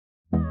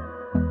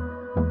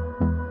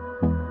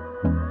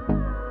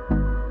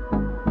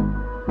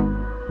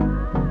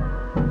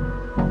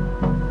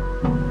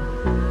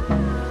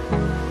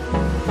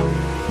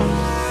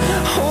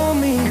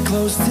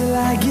close till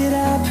I get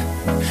up.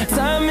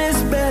 Time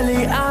is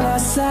barely on our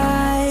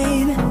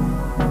side.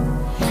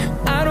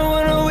 I don't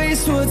wanna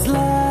waste what's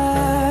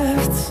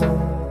left.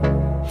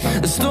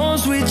 The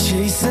storms we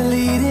chase are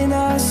leading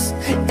us,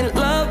 and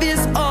love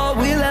is all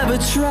we'll ever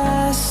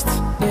trust.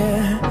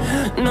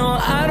 Yeah, no,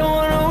 I don't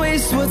wanna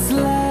waste what's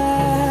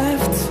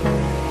left.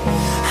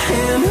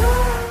 And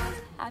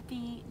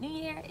Happy New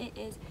Year. It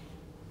is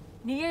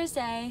New Year's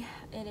Day.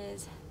 It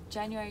is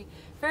January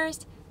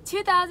 1st,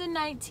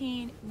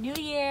 2019. New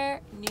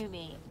year, new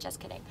me. Just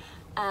kidding.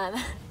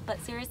 But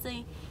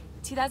seriously,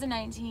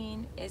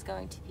 2019 is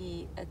going to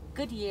be a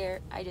good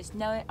year. I just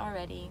know it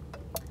already.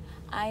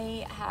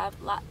 I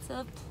have lots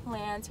of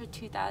plans for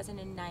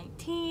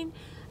 2019.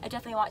 I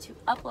definitely want to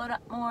upload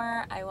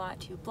more. I want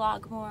to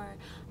blog more.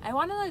 I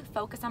want to like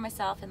focus on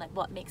myself and like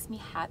what makes me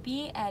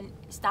happy and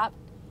stop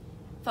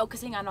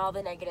focusing on all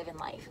the negative in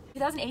life.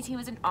 2018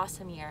 was an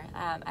awesome year.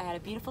 I had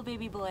a beautiful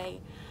baby boy.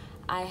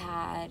 I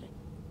had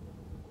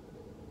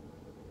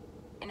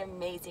an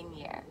amazing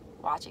year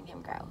watching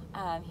him grow.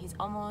 He's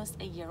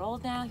almost a year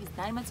old now. He's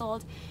 9 months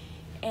old,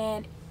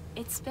 and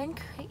it's been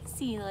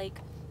crazy. Like,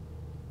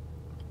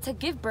 to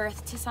give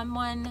birth to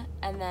someone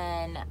and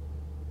then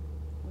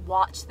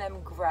watch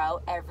them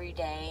grow every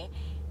day,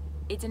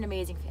 it's an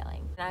amazing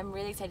feeling. And I'm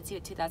really excited to see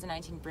what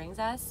 2019 brings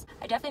us.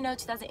 I definitely know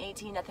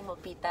 2018, nothing will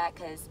beat that,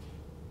 because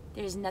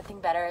there's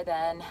nothing better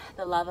than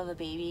the love of a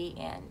baby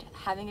and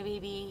having a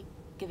baby,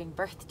 giving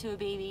birth to a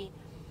baby.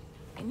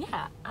 And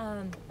yeah,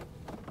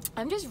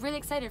 I'm just really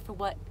excited for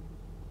what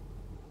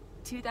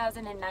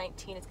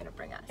 2019 is gonna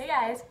bring us. Hey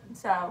guys,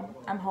 so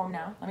I'm home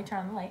now. Let me turn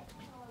on the light.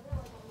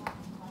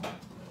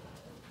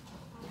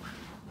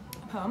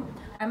 I'm home.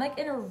 I'm like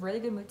in a really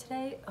good mood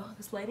today. Oh,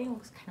 this lighting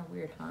looks kind of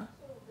weird, huh?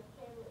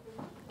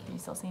 Can you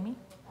still see me?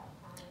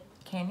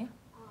 Can you?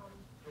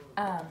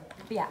 But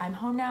yeah, I'm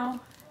home now.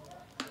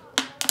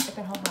 I've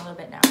been home for a little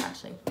bit now,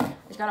 actually. I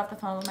just got off the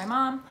phone with my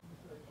mom.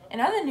 In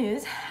other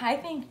news, I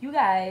think you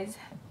guys,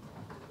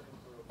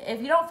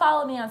 if you don't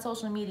follow me on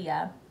social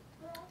media,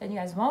 then you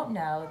guys won't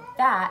know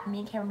that me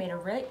and Cameron made a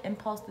really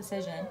impulse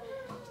decision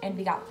and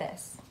we got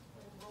this.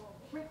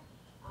 Woo!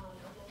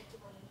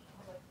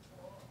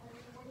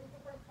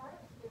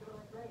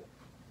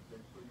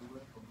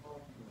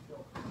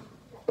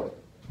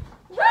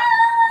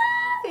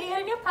 You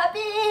got a new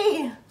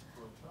puppy!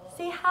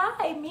 Say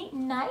hi, meet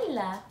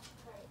Nyla.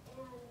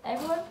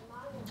 Everyone,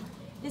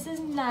 this is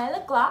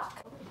Nyla Glock.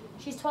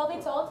 She's 12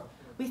 weeks old.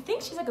 We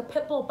think she's like a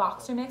pit bull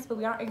boxer mix, but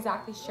we aren't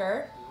exactly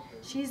sure.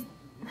 She's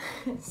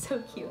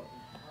so cute.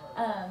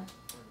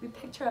 We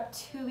picked her up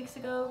 2 weeks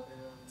ago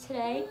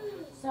today.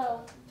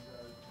 So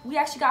we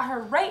actually got her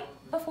right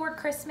before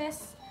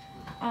Christmas.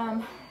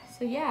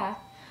 So yeah,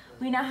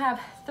 we now have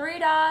 3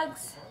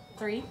 dogs,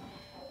 3,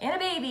 and a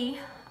baby.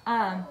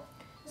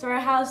 So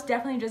our house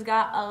definitely just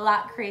got a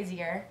lot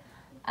crazier.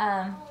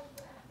 But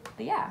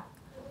yeah.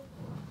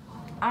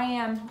 I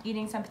am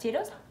eating some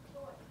potatoes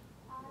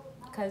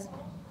because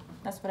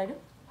that's what I do.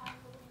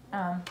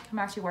 I'm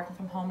actually working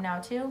from home now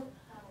too.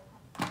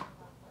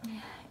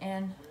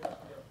 And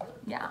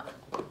yeah,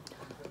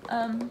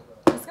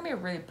 it's gonna be a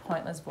really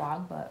pointless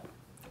vlog, but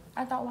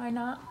I thought, why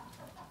not?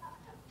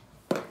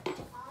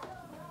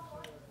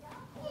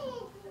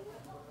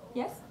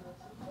 Yes?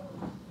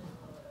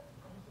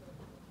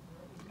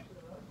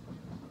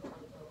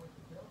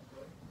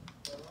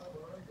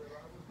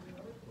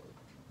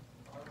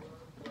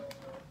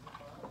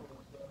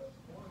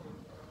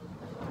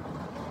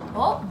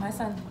 Oh, my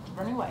son's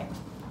running away.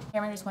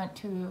 Cameron just went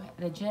to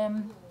the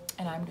gym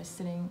and I'm just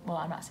sitting, well,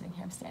 I'm not sitting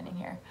here, I'm standing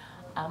here,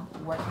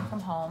 working from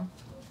home.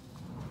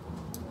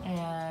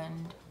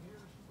 And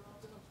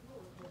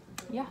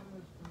yeah,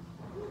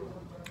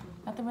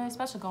 nothing really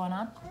special going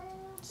on.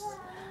 Just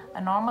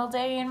a normal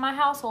day in my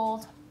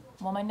household.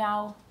 Well,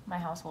 my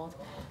household.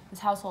 This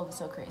household is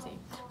so crazy.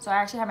 So I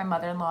actually had my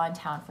mother-in-law in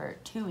town for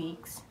 2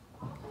 weeks.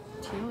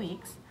 2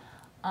 weeks.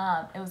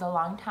 It was a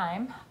long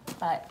time,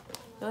 but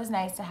it was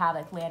nice to have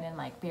like Landon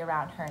like be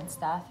around her and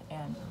stuff.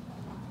 And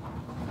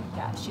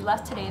yeah, she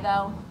left today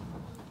though.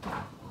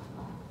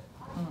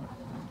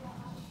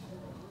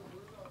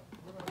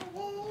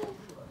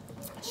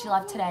 She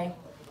left today,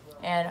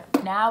 and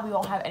now we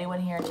won't have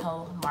anyone here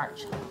till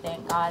March,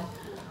 thank God.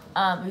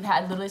 We've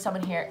had literally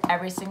someone here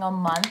every single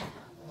month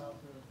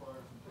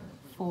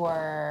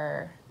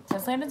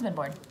since Landon's been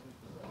born,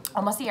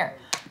 almost a year.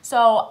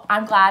 So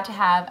I'm glad to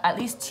have at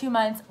least 2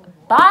 months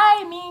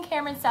by me and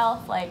Cameron's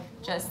self, like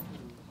just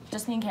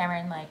me and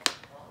Cameron. Like,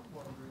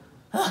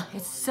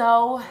 it's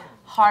so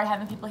hard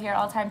having people here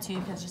all the time too,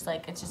 because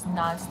it's just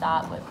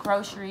nonstop with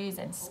groceries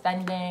and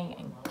spending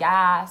and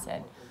gas,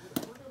 and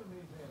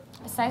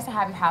it's nice to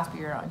have your house be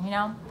your own, you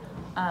know?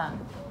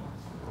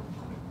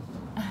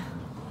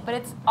 But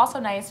it's also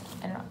nice,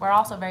 and we're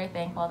also very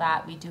thankful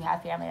that we do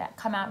have family that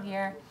come out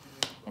here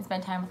and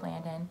spend time with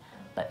Landon.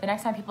 But the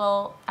next time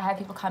I have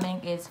people coming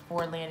is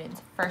for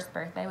Landon's first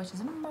birthday, which is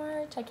in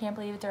March. I can't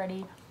believe it's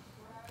already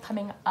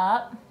coming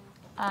up.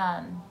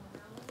 I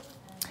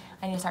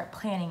need to start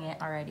planning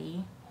it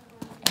already.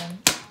 And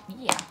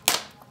yeah,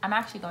 I'm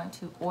actually going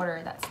to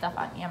order that stuff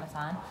on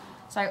Amazon.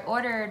 So I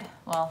ordered,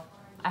 well,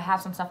 I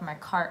have some stuff in my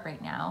cart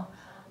right now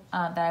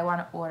that I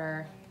want to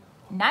order.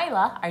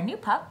 Nyla, our new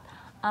pup,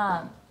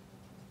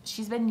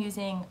 she's been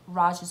using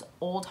Raj's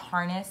old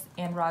harness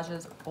and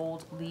Raj's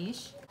old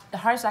leash. The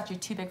harness is actually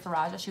too big for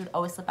Raja. She would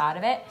always slip out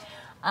of it.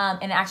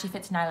 And it actually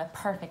fits Nyla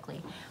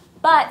perfectly.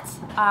 But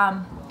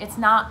it's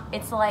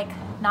like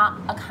not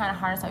a kind of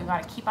harness that we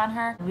want to keep on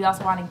her. We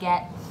also want to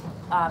get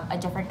a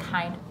different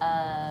kind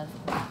of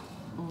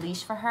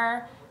leash for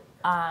her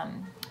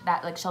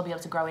that like she'll be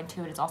able to grow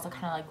into. It's also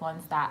kind of like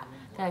ones that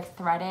they're like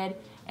threaded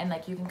and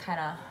like you can kind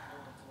of,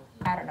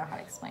 I don't know how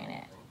to explain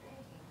it.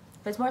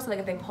 But it's more so like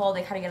if they pull,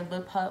 they kind of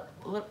get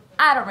a loop,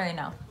 I don't really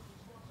know.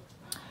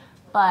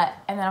 But,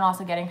 and then I'm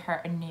also getting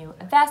her a new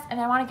vest,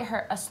 and I want to get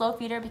her a slow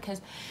feeder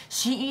because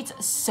she eats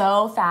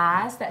so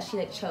fast that she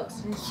like chokes.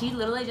 And she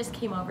literally just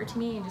came over to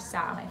me and just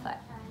sat on my foot.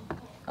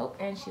 Oh,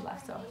 and she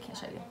left, so I can't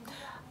show you.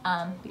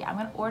 But yeah, I'm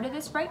gonna order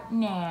this right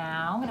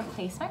now. I'm gonna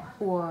place my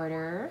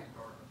order.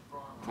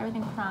 Is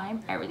everything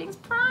prime? Everything's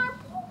prime.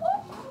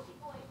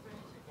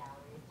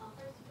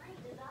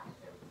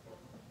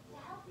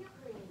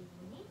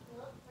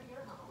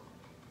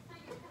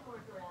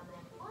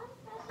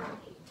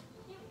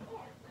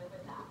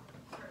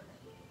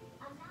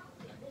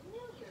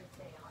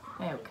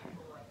 Okay.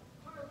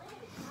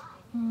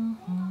 I'm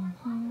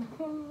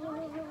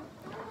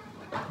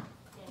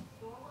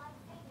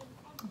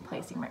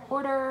placing my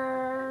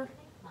order.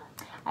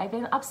 I've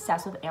been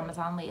obsessed with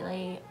Amazon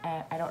lately,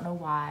 and I don't know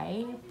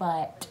why,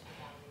 but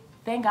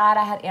thank God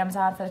I had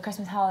Amazon for the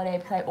Christmas holiday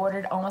because I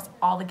ordered almost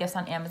all the gifts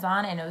on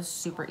Amazon, and it was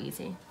super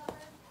easy.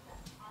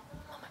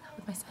 Oh my God, look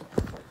at my son.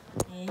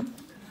 Hey,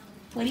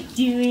 what are you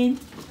doing?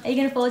 Are you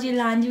gonna fold your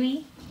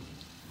laundry?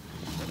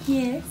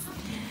 Yes.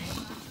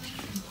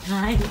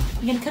 Hi.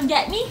 You gonna come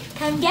get me?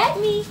 Come get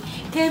me.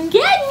 Come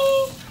get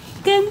me.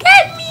 Come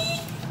get me.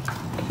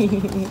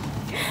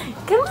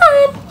 Come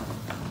on.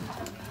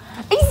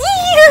 I see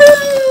you.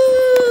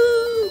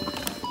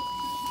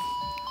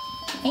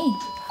 Hey.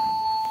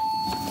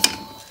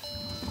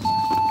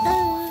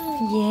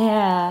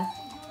 Yeah.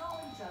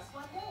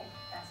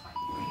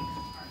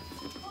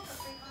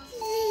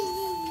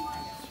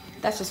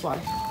 That's just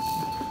water.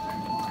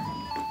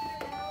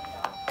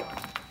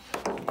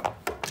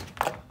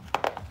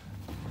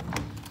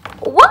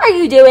 What are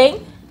you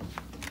doing?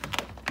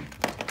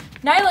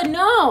 Nyla,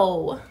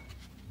 no!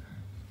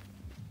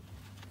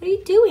 What are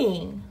you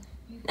doing?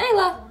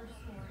 Nyla!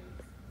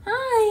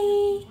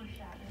 Hi!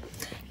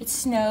 It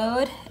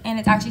snowed, and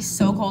it's actually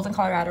so cold in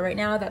Colorado right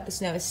now that the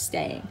snow is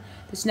staying.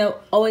 The snow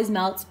always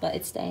melts, but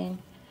it's staying.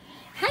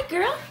 Hi,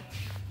 girl!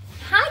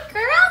 Hi,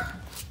 girl!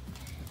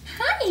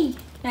 Hi!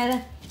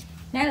 Nyla,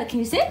 Nyla, can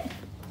you sit?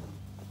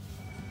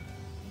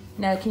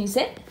 Nyla, can you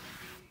sit?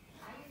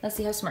 Let's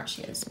see how smart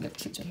she is. We got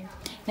treats right here.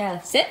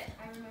 Nyla, sit.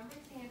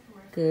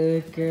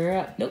 Good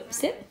girl. Nope,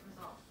 sit.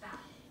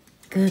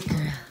 Good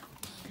girl.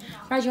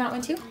 Raj, you want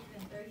one too?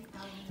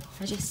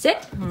 Raj,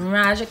 sit.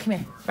 Raj, come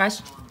here.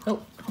 Raj.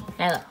 Oh,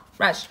 Nyla.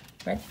 Raj,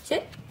 right?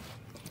 Sit.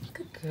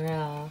 Good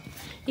girl.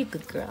 You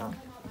good girl.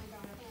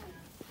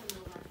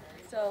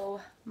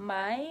 So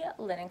my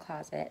linen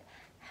closet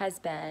has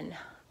been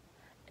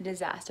a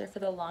disaster for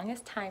the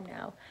longest time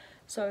now.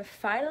 So I'm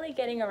finally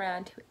getting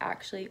around to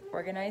actually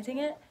organizing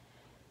it.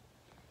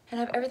 And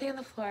I have everything on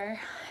the floor.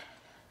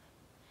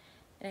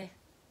 And I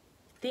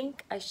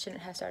think I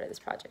shouldn't have started this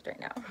project right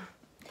now.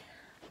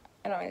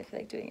 I don't really feel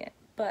like doing it,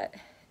 but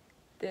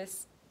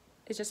this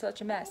is just such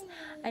a mess.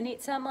 I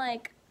need some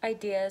like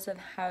ideas of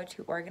how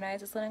to organize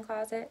this linen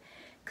closet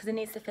because it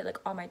needs to fit like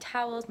all my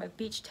towels, my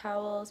beach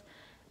towels,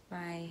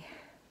 my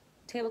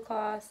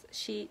tablecloths,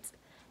 sheets,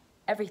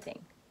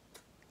 everything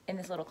in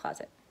this little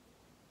closet.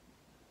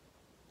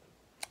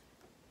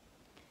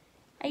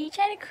 Are you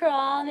trying to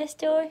crawl, Miss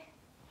Door?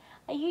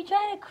 Are you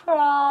trying to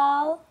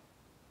crawl?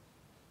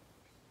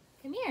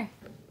 Come here.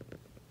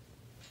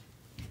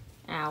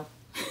 Ow.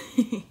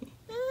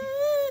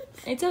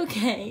 It's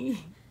okay.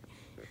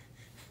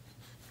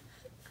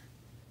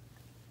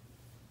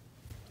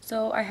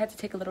 So I had to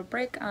take a little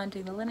break on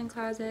doing the linen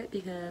closet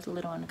because the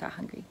little one got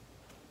hungry.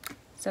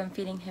 So I'm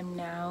feeding him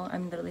now.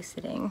 I'm literally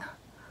sitting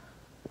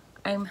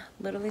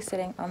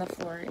on the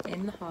floor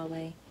in the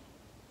hallway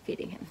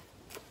feeding him.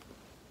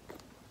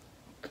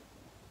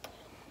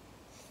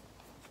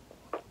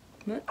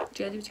 What?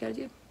 You gotta do what you gotta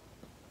do.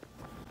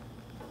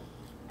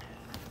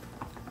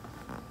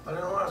 I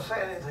didn't want to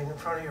say anything in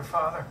front of your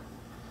father.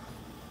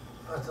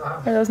 But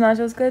Are those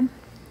nachos good?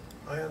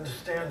 I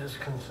understand his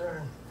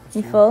concern.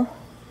 You full?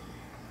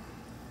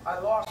 I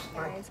lost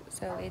my... Guys,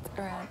 so it's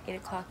around 8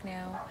 o'clock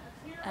now.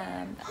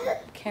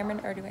 Cameron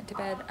already went to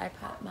bed. I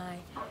put my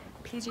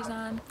PJs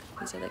on.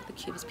 These are like the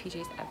cutest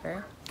PJs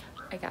ever.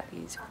 I got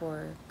these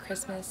for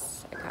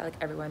Christmas. I got like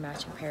everyone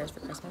matching pairs for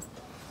Christmas.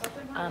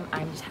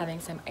 I'm just having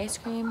some ice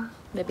cream.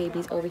 The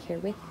baby's over here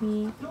with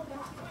me.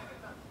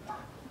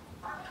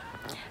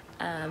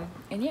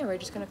 And yeah, we're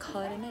just gonna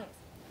call it a night.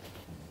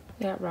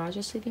 We got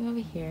Raja sleeping over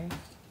here.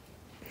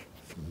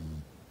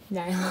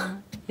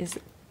 Nyla is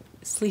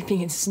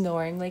sleeping and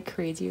snoring like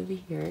crazy over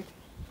here.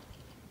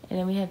 And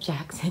then we have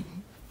Jackson.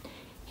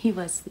 He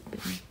was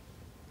sleeping.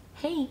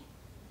 Hey,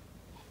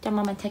 don't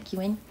mama tuck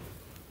you in?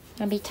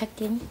 Wanna be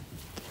tucked in?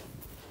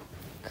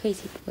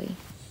 Crazy boy.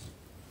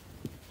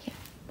 Here,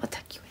 I'll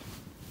tuck you in.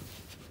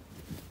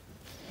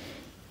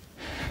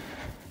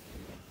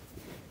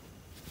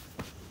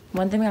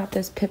 One thing about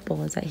this pit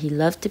bull is that he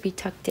loves to be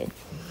tucked in.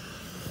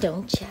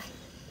 Don't ya?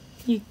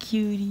 You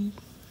cutie.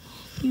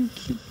 You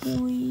cute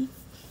boy.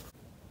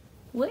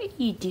 What are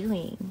you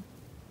doing?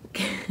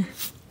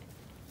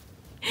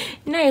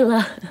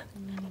 Nyla.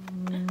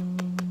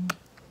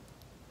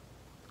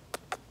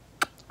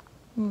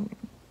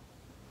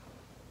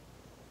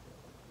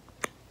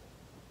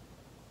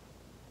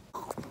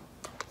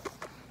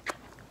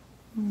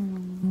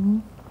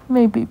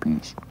 My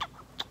babies.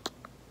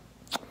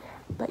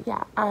 But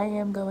yeah, I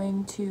am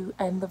going to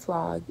end the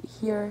vlog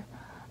here.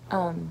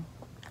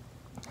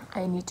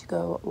 I need to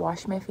go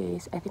wash my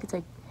face. I think it's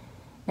like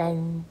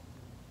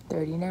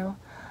 9:30 now.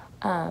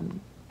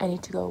 I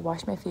need to go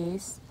wash my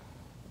face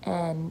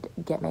and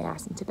get my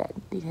ass into bed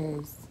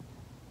because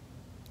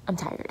I'm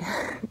tired.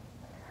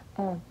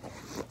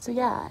 So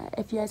yeah,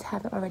 if you guys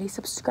haven't already,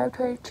 subscribe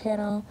to our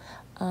channel.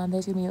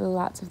 There's gonna be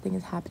lots of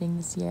things happening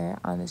this year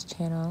on this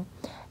channel,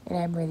 and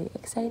I'm really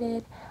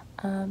excited.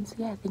 So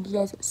yeah, thank you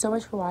guys so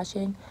much for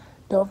watching.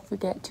 Don't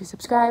forget to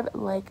subscribe,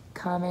 like,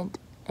 comment,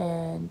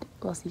 and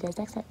we'll see you guys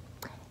next time.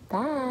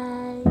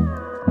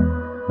 Bye!